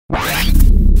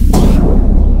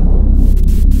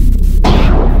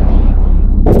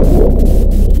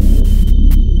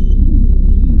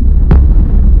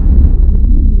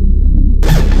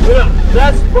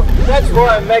That's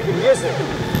why I'm making music.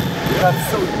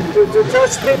 That's so To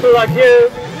touch people like you.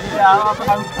 yeah,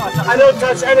 I don't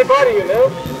touch anybody, you know.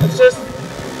 It's just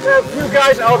there are a few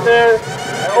guys out there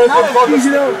open for the.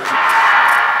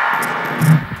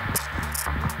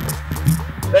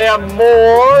 They are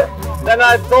more than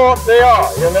I thought they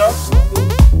are, you know.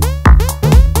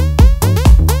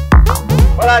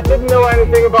 But I didn't know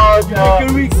anything about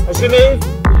Genève.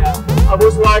 yeah. I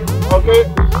was like, okay,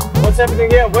 what's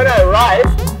happening here? When I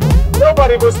arrived,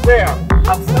 nobody was there.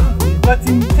 Absolutely. But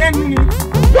in 10 minutes,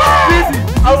 busy.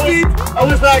 I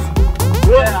was like,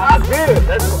 what? Yeah. I did it.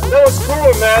 That was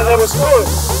cool, man. That was cool.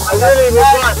 I really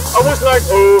was like, I was like,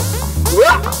 oh,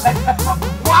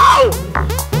 wow.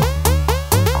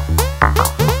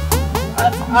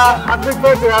 I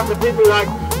prefer to have the people like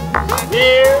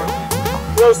here,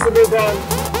 close to me, than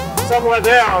somewhere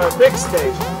there on a big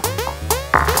stage.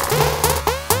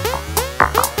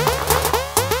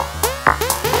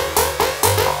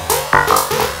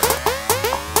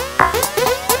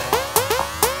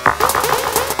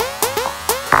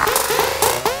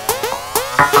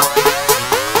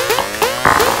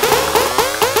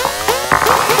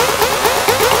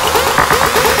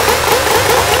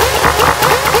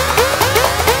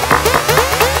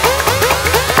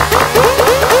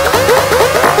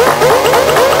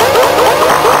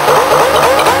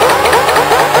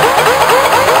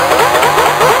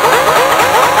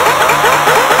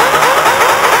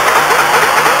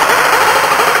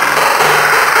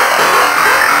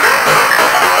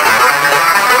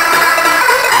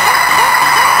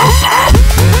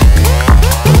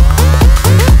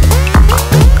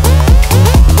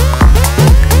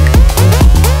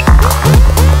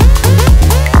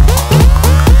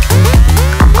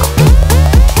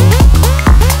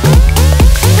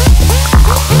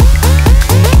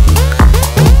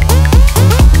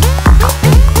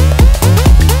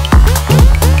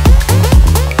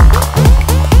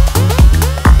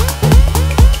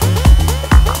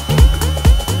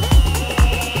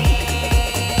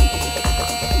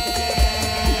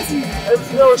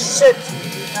 It's no shit.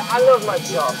 I love my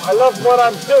job. I love what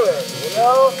I'm doing, you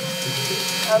know?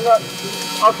 I'm not,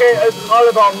 okay, it's all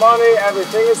about money.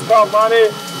 Everything is about money.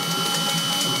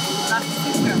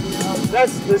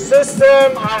 That's the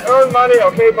system. I earn money,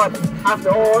 okay, but after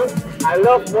all, I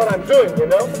love what I'm doing, you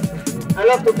know? I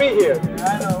love to be here.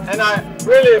 I know. And I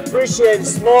really appreciate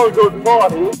small good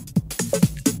party.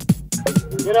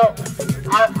 You know,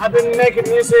 I've been making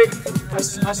music.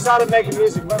 I started making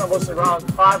music when I was around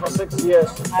 5 or 6 years.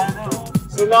 I know.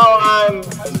 So now I'm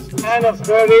kind of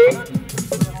 30.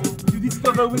 You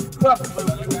discover with craft.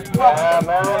 Yeah,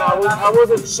 man. I was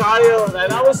a child,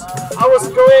 and I was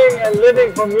going and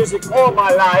living for music all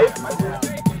my life,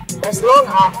 as long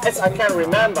as I can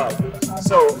remember.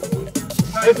 So,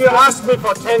 if you ask me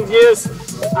for 10 years,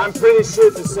 I'm pretty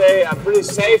sure to say, I'm pretty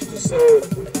safe to say,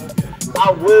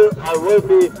 I will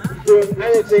be doing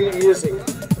anything in music.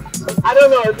 I don't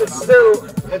know if it's still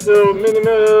into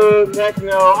minimal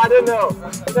techno. I don't know.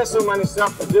 There's so many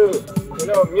stuff to do. You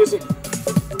know, music.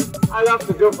 I love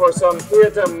to go for some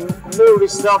theater, movie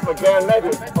stuff again, maybe.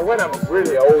 Or when I'm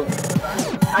really old.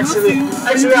 Actually,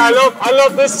 I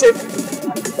love this shit.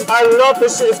 I love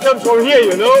this shit. It comes from here,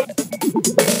 you know.